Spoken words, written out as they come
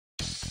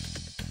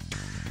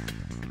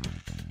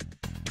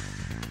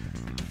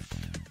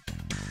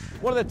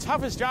One of the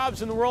toughest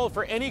jobs in the world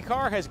for any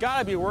car has got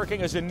to be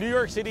working as a New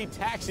York City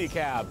taxi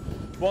cab.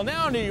 Well,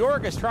 now New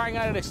York is trying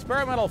out an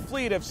experimental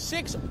fleet of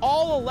 6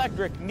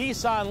 all-electric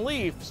Nissan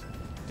Leafs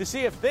to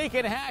see if they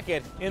can hack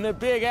it in the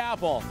Big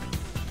Apple.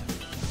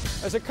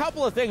 There's a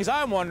couple of things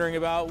I'm wondering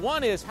about.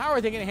 One is, how are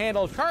they going to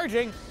handle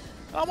charging?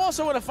 I'm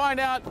also going to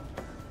find out,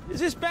 is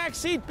this back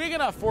seat big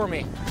enough for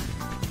me?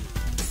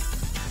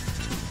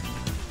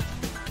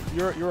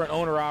 You're an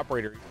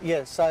owner-operator.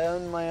 Yes, I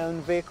own my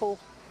own vehicle.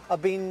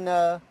 I've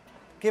been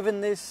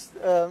given this,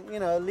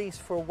 a lease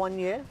for 1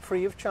 year,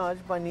 free of charge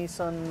by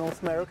Nissan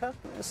North America.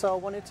 So I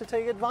wanted to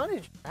take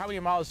advantage. How many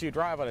miles do you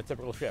drive on a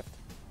typical shift?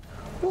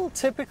 Well,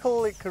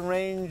 typical, it can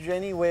range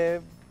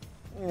anywhere,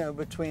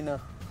 between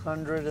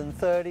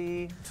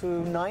 130 to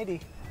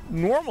 90.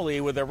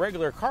 Normally, with a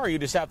regular car, you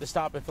just have to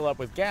stop and fill up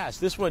with gas.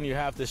 This one, you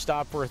have to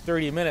stop for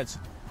 30 minutes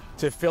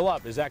to fill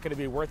up. Is that going to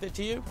be worth it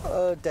to you?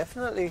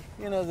 Definitely.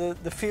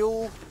 The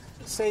fuel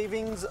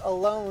savings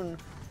alone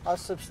are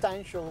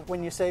substantial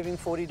when you're saving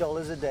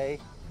 $40 a day,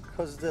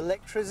 because the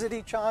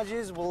electricity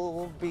charges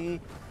will be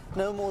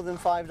no more than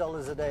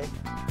 $5 a day.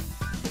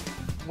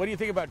 What do you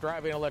think about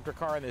driving an electric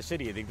car in the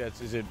city? You think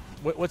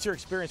what's your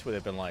experience with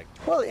it been like?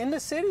 Well, in the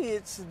city,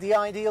 it's the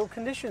ideal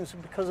conditions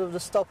because of the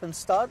stop and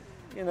start.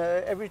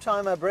 Every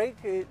time I brake,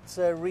 it's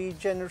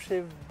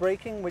regenerative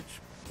braking, which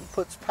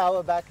puts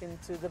power back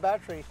into the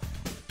battery.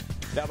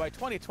 Now, by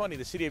 2020,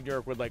 the city of New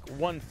York would like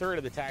 1/3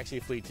 of the taxi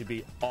fleet to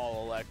be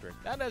all electric.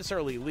 Not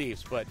necessarily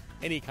Leafs, but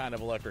any kind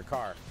of electric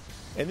car.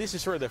 And this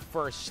is sort of the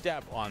first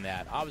step on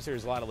that. Obviously,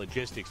 there's a lot of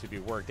logistics to be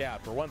worked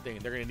out. For one thing,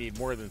 they're going to need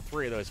more than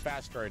 3 of those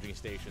fast charging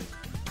stations.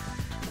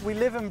 We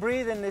live and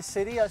breathe in this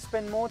city. I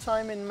spend more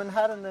time in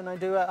Manhattan than I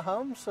do at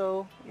home.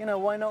 So,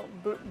 why not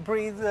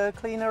breathe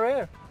cleaner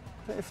air?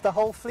 If the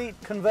whole fleet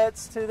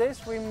converts to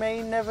this, we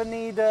may never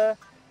need the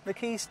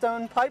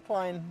Keystone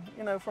pipeline,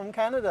 from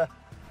Canada.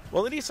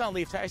 Well, the Nissan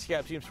Leaf taxi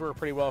cab seems to work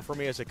pretty well for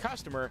me as a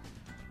customer.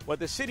 What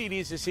the city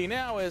needs to see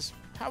now is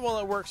how well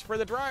it works for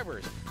the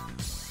drivers.